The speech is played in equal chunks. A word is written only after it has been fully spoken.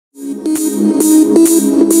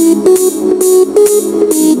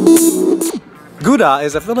Goodah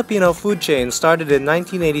is a Filipino food chain started in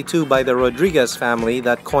 1982 by the Rodriguez family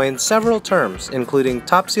that coined several terms, including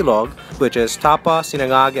Tapsilog, which is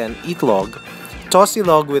tapa-sinangag-itlog,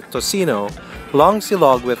 tosilog with tocino,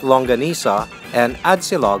 longsilog with longanisa, and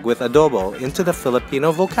adsilog with adobo into the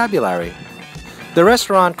Filipino vocabulary. The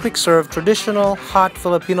restaurant quick-served traditional hot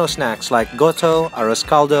Filipino snacks like Goto,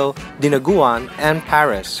 Arrozcaldo, Dinuguan, and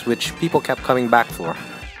Paris, which people kept coming back for.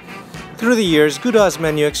 Through the years, Goodah's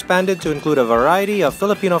menu expanded to include a variety of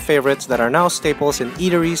Filipino favorites that are now staples in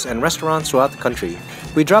eateries and restaurants throughout the country.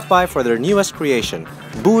 We dropped by for their newest creation,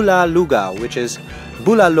 Bulalugaw, which is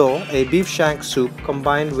Bulalo, a beef shank soup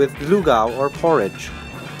combined with lugaw or porridge.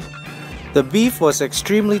 The beef was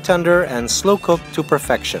extremely tender and slow-cooked to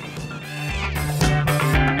perfection.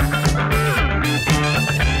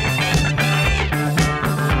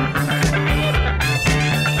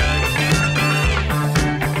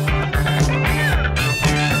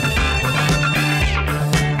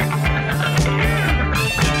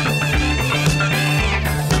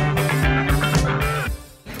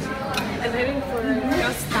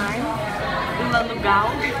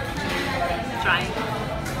 Trying.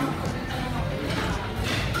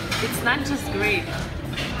 It's not just great,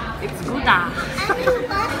 it's Goodah.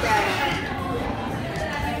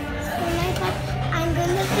 I'm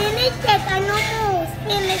gonna finish it. I'm almost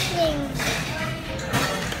finishing.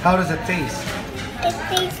 How does it taste? It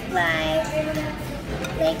tastes like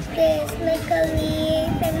this, like a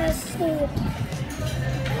leaf and a soup.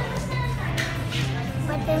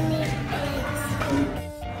 But I need eggs.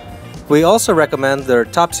 We also recommend their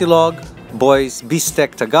Tapsilog, Boy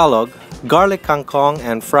Bistek Tagalog, garlic Kangkong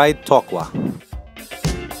and Fried Tokwa.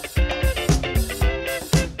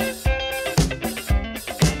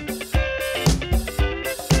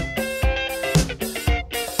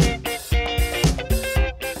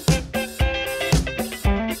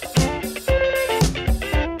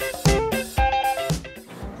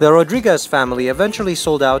 The Rodriguez family eventually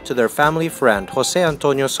sold out to their family friend Jose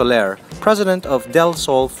Antonio Soler, president of Del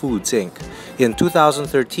Sol Foods Inc. in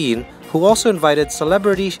 2013, who also invited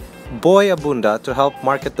celebrity Boy Abunda to help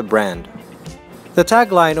market the brand. The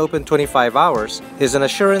tagline, "Open 25 hours, is an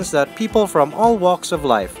assurance that people from all walks of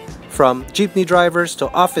life, from jeepney drivers to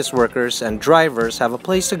office workers and drivers, have a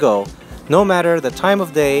place to go, no matter the time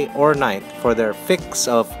of day or night, for their fix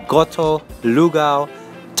of Goto, lugaw,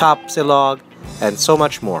 Tapsilog, and so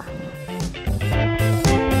much more.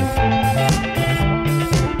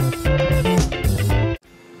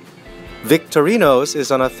 Victorino's is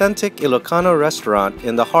an authentic Ilocano restaurant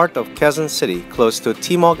in the heart of Quezon City, close to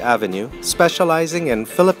Timog Avenue, specializing in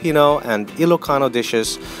Filipino and Ilocano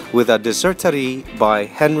dishes with a desserterie by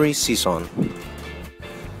Henry Sison.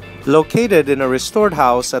 Located in a restored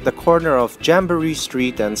house at the corner of Jamboree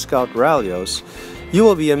Street and Scout Rallios, you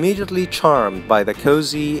will be immediately charmed by the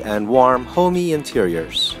cozy and warm homey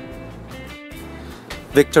interiors.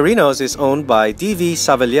 Victorino's is owned by D.V.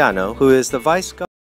 Savellano, who is the Vice Governor